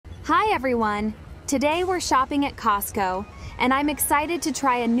Hi everyone! Today we're shopping at Costco, and I'm excited to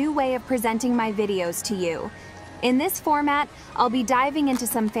try a new way of presenting my videos to you. In this format, I'll be diving into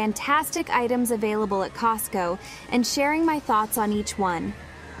some fantastic items available at Costco and sharing my thoughts on each one.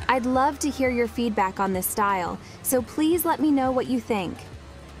 I'd love to hear your feedback on this style, so please let me know what you think.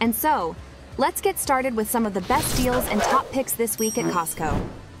 And so, let's get started with some of the best deals and top picks this week at Costco.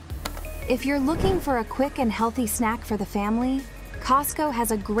 If you're looking for a quick and healthy snack for the family, Costco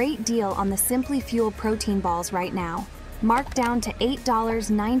has a great deal on the Simply Fuel protein balls right now, marked down to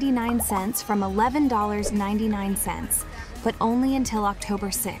 $8.99 from $11.99, but only until October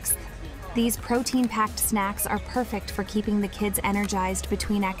 6th. These protein-packed snacks are perfect for keeping the kids energized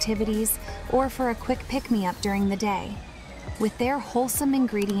between activities or for a quick pick-me-up during the day. With their wholesome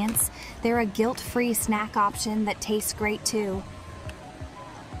ingredients, they're a guilt-free snack option that tastes great too.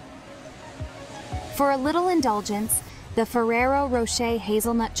 For a little indulgence, the Ferrero Rocher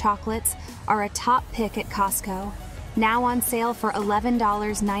hazelnut chocolates are a top pick at Costco, now on sale for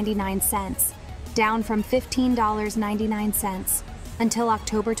 $11.99, down from $15.99 until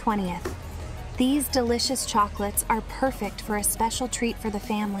October 20th. These delicious chocolates are perfect for a special treat for the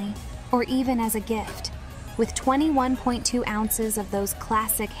family, or even as a gift. With 21.2 ounces of those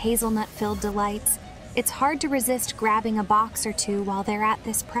classic hazelnut-filled delights, it's hard to resist grabbing a box or two while they're at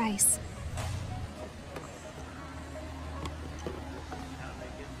this price.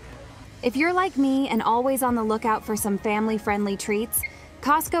 If you're like me and always on the lookout for some family-friendly treats,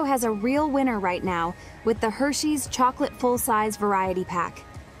 Costco has a real winner right now with the Hershey's Chocolate Full-Size Variety Pack.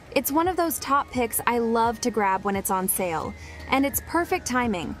 It's one of those top picks I love to grab when it's on sale, and it's perfect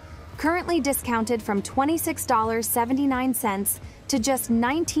timing. Currently discounted from $26.79 to just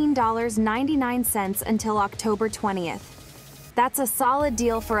 $19.99 until October 20th. That's a solid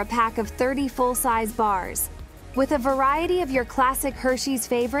deal for a pack of 30 full-size bars. With a variety of your classic Hershey's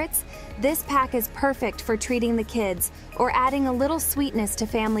favorites, this pack is perfect for treating the kids or adding a little sweetness to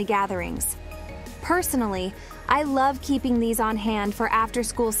family gatherings. Personally, I love keeping these on hand for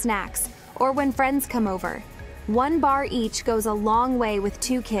after-school snacks or when friends come over. One bar each goes a long way with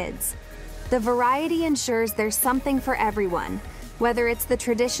two kids. The variety ensures there's something for everyone, whether it's the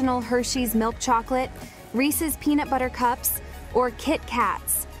traditional Hershey's milk chocolate, Reese's peanut butter cups, or Kit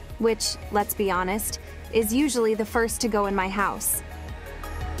Kats, which, let's be honest, is usually the first to go in my house.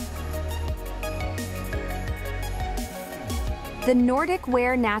 The Nordic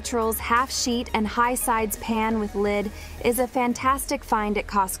Ware Naturals half-sheet and high-sides pan with lid is a fantastic find at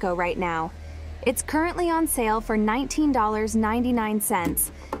Costco right now. It's currently on sale for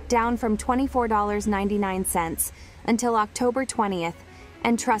 $19.99, down from $24.99 until October 20th,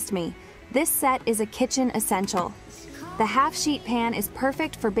 and trust me, this set is a kitchen essential. The half-sheet pan is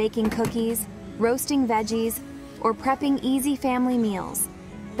perfect for baking cookies, roasting veggies, or prepping easy family meals,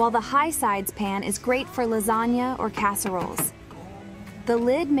 while the high-sides pan is great for lasagna or casseroles. The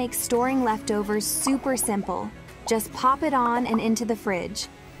lid makes storing leftovers super simple. Just pop it on and into the fridge.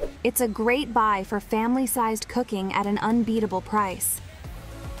 It's a great buy for family-sized cooking at an unbeatable price.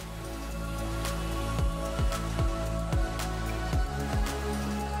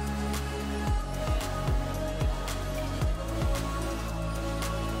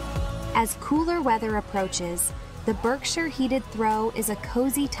 As cooler weather approaches, the Berkshire Heated Throw is a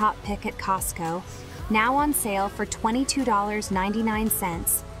cozy top pick at Costco, now on sale for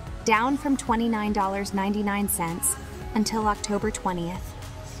 $22.99, down from $29.99 until October 20th.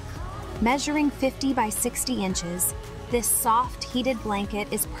 Measuring 50 by 60 inches, this soft, heated blanket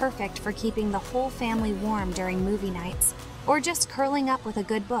is perfect for keeping the whole family warm during movie nights, or just curling up with a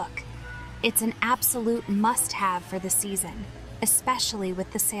good book. It's an absolute must-have for the season, especially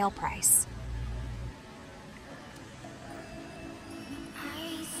with the sale price.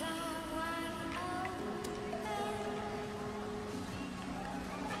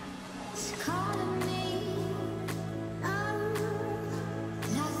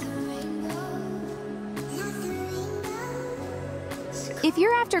 If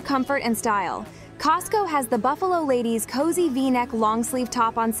you're after comfort and style, Costco has the Buffalo Ladies Cozy V-Neck Long Sleeve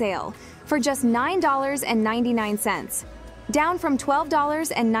Top on sale for just $9.99. Down from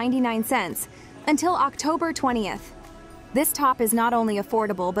 $12.99 until October 20th. This top is not only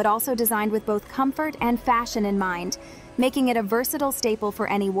affordable but also designed with both comfort and fashion in mind, making it a versatile staple for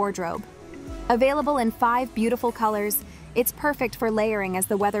any wardrobe. Available in 5 beautiful colors, it's perfect for layering as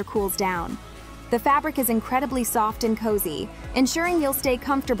the weather cools down. The fabric is incredibly soft and cozy, ensuring you'll stay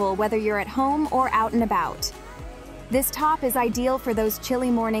comfortable whether you're at home or out and about. This top is ideal for those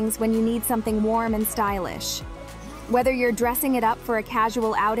chilly mornings when you need something warm and stylish. Whether you're dressing it up for a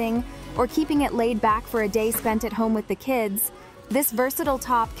casual outing or keeping it laid back for a day spent at home with the kids, This versatile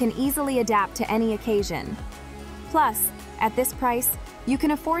top can easily adapt to any occasion. Plus, at this price, you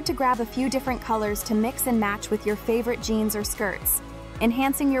can afford to grab a few different colors to mix and match with your favorite jeans or skirts,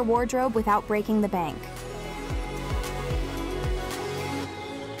 enhancing your wardrobe without breaking the bank.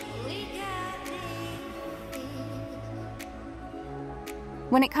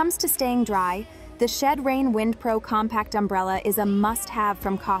 When it comes to staying dry, the Shed Rain Wind Pro Compact Umbrella is a must-have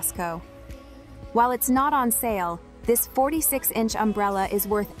from Costco. While it's not on sale, this 46-inch umbrella is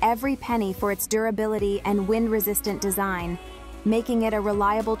worth every penny for its durability and wind-resistant design, making it a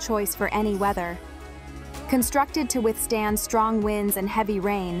reliable choice for any weather. Constructed to withstand strong winds and heavy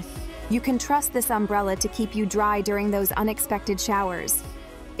rain, you can trust this umbrella to keep you dry during those unexpected showers.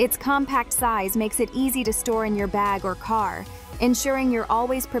 Its compact size makes it easy to store in your bag or car, ensuring you're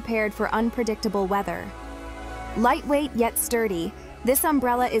always prepared for unpredictable weather. Lightweight yet sturdy, this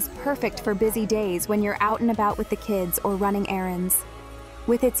umbrella is perfect for busy days when you're out and about with the kids or running errands.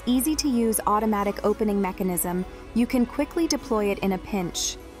 With its easy-to-use automatic opening mechanism, you can quickly deploy it in a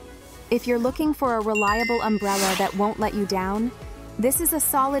pinch. If you're looking for a reliable umbrella that won't let you down, this is a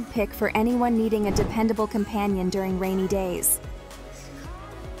solid pick for anyone needing a dependable companion during rainy days.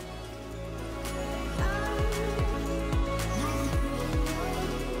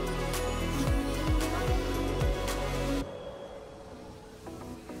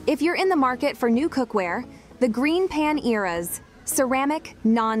 If you're in the market for new cookware, the Green Pan Era's Ceramic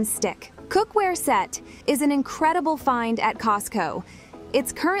Non-Stick Cookware Set is an incredible find at Costco.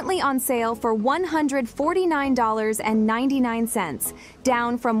 It's currently on sale for $149.99,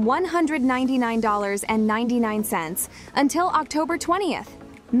 down from $199.99 until October 20th,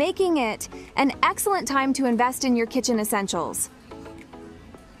 making it an excellent time to invest in your kitchen essentials.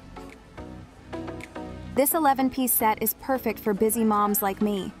 This 11-piece set is perfect for busy moms like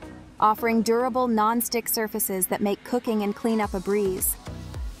me, offering durable non-stick surfaces that make cooking and cleanup a breeze.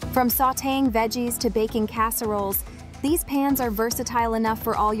 From sautéing veggies to baking casseroles, these pans are versatile enough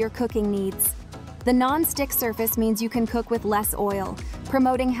for all your cooking needs. The non-stick surface means you can cook with less oil,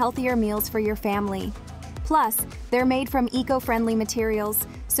 promoting healthier meals for your family. Plus, they're made from eco-friendly materials,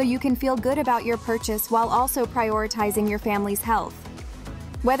 so you can feel good about your purchase while also prioritizing your family's health.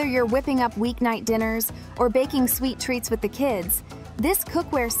 Whether you're whipping up weeknight dinners or baking sweet treats with the kids, this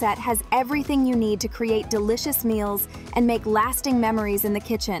cookware set has everything you need to create delicious meals and make lasting memories in the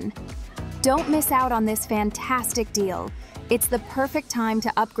kitchen. Don't miss out on this fantastic deal. It's the perfect time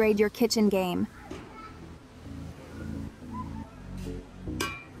to upgrade your kitchen game.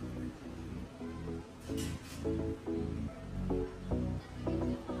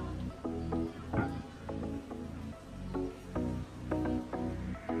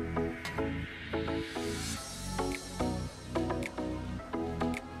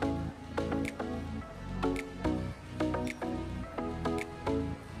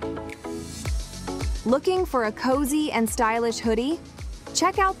 Looking for a cozy and stylish hoodie?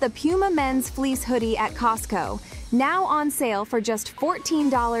 Check out the Puma Men's Fleece Hoodie at Costco, now on sale for just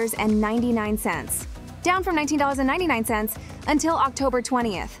 $14.99, down from $19.99 until October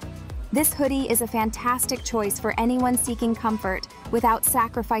 20th. This hoodie is a fantastic choice for anyone seeking comfort without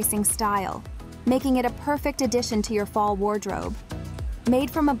sacrificing style, making it a perfect addition to your fall wardrobe. Made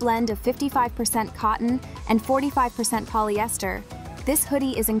from a blend of 55% cotton and 45% polyester, this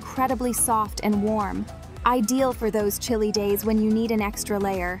hoodie is incredibly soft and warm, ideal for those chilly days when you need an extra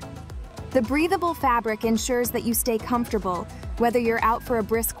layer. The breathable fabric ensures that you stay comfortable, whether you're out for a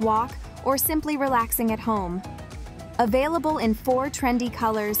brisk walk or simply relaxing at home. Available in 4 trendy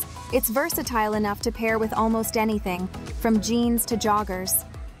colors, it's versatile enough to pair with almost anything, from jeans to joggers.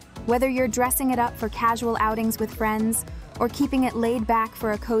 Whether you're dressing it up for casual outings with friends or keeping it laid back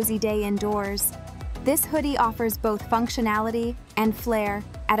for a cozy day indoors, this hoodie offers both functionality and flair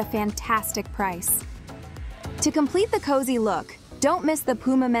at a fantastic price. To complete the cozy look, don't miss the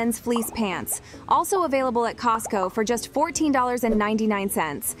Puma Men's Fleece Pants, also available at Costco for just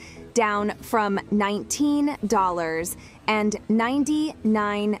 $14.99, down from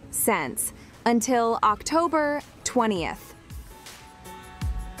 $19.99 until October 20th.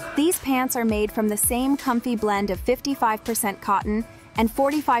 These pants are made from the same comfy blend of 55% cotton and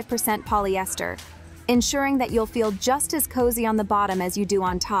 45% polyester, ensuring that you'll feel just as cozy on the bottom as you do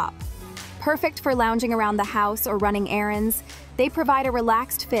on top. Perfect for lounging around the house or running errands, they provide a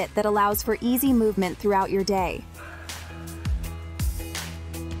relaxed fit that allows for easy movement throughout your day.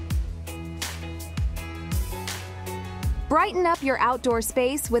 Brighten up your outdoor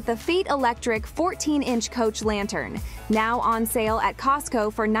space with the Feet Electric 14-inch Coach Lantern, now on sale at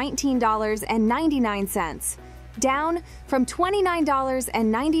Costco for $19.99. Down from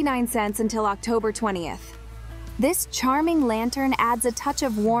 $29.99 until October 20th. This charming lantern adds a touch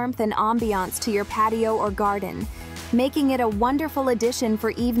of warmth and ambiance to your patio or garden, making it a wonderful addition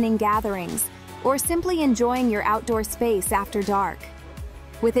for evening gatherings or simply enjoying your outdoor space after dark.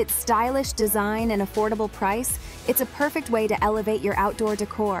 With its stylish design and affordable price, it's a perfect way to elevate your outdoor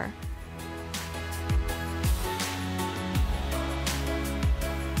decor.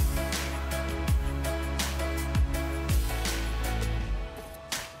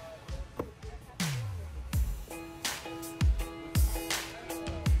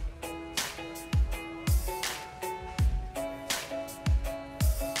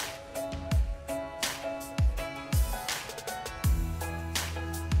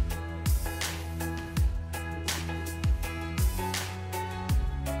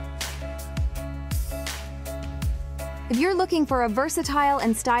 If you're looking for a versatile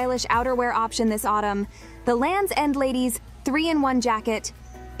and stylish outerwear option this autumn, the Land's End Ladies 3-in-1 jacket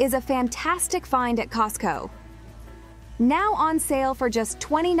is a fantastic find at Costco. Now on sale for just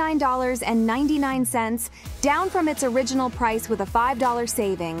 $29.99, down from its original price with a $5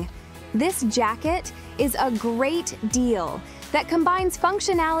 saving. This jacket is a great deal that combines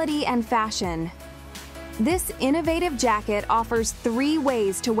functionality and fashion. This innovative jacket offers 3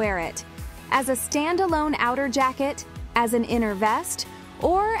 ways to wear it: as a standalone outer jacket, as an inner vest,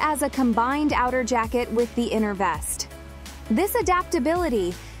 or as a combined outer jacket with the inner vest. This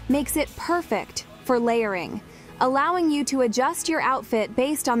adaptability makes it perfect for layering, allowing you to adjust your outfit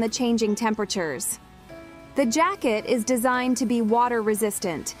based on the changing temperatures. The jacket is designed to be water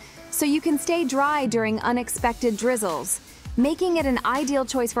resistant, so you can stay dry during unexpected drizzles, making it an ideal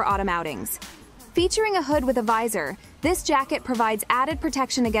choice for autumn outings. Featuring a hood with a visor, this jacket provides added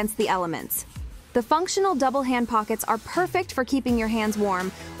protection against the elements. The functional double hand pockets are perfect for keeping your hands warm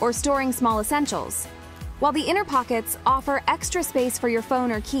or storing small essentials, while the inner pockets offer extra space for your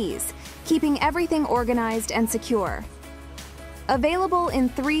phone or keys, keeping everything organized and secure. Available in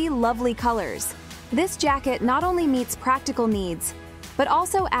 3 lovely colors, this jacket not only meets practical needs, but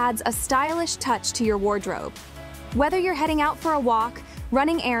also adds a stylish touch to your wardrobe. Whether you're heading out for a walk,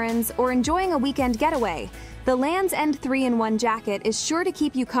 running errands, or enjoying a weekend getaway, the Land's End 3-in-1 jacket is sure to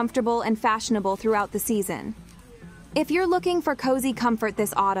keep you comfortable and fashionable throughout the season. If you're looking for cozy comfort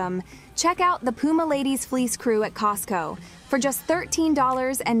this autumn, check out the Puma Ladies Fleece Crew at Costco for just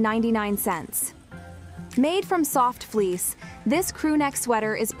 $13.99. Made from soft fleece, this crew neck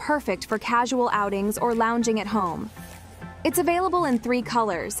sweater is perfect for casual outings or lounging at home. It's available in 3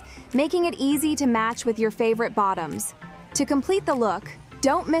 colors, making it easy to match with your favorite bottoms. To complete the look,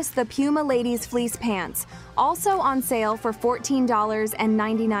 don't miss the Puma Ladies Fleece Pants, also on sale for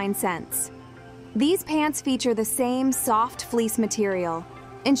 $14.99. These pants feature the same soft fleece material,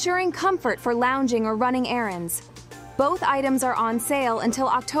 ensuring comfort for lounging or running errands. Both items are on sale until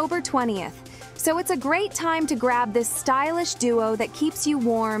October 20th, so it's a great time to grab this stylish duo that keeps you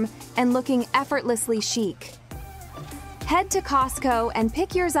warm and looking effortlessly chic. Head to Costco and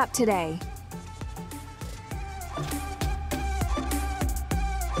pick yours up today.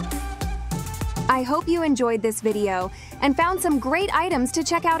 I hope you enjoyed this video and found some great items to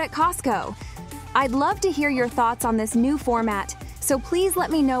check out at Costco. I'd love to hear your thoughts on this new format, so please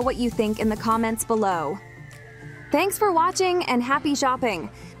let me know what you think in the comments below. Thanks for watching and happy shopping!